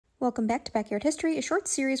Welcome back to Backyard History, a short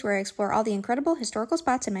series where I explore all the incredible historical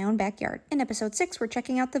spots in my own backyard. In episode 6, we're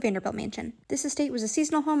checking out the Vanderbilt Mansion. This estate was a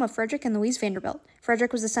seasonal home of Frederick and Louise Vanderbilt.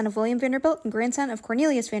 Frederick was the son of William Vanderbilt and grandson of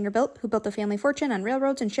Cornelius Vanderbilt, who built the family fortune on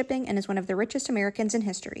railroads and shipping and is one of the richest Americans in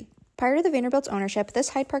history. Prior to the Vanderbilt's ownership, this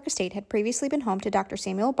Hyde Park estate had previously been home to Dr.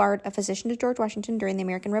 Samuel Bard, a physician to George Washington during the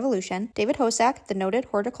American Revolution, David Hosack, the noted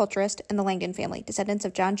horticulturist, and the Langdon family, descendants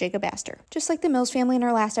of John Jacob Astor. Just like the Mills family in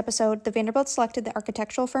our last episode, the Vanderbilts selected the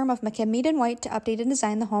architectural firm of McKim, Mead & White to update and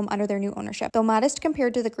design the home under their new ownership. Though modest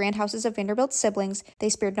compared to the grand houses of Vanderbilt's siblings, they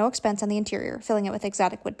spared no expense on the interior, filling it with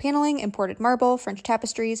exotic wood paneling, imported marble, French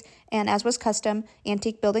tapestries, and, as was custom,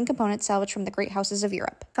 antique building components salvaged from the great houses of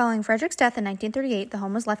Europe. Following Frederick's death in 1938, the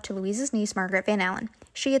home was left to Louise's niece, Margaret Van Allen.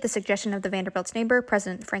 She, at the suggestion of the Vanderbilt's neighbor,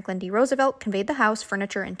 President Franklin D. Roosevelt, conveyed the house,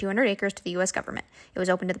 furniture, and 200 acres to the U.S. government. It was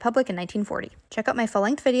opened to the public in 1940. Check out my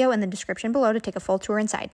full-length video in the description below to take a full tour inside.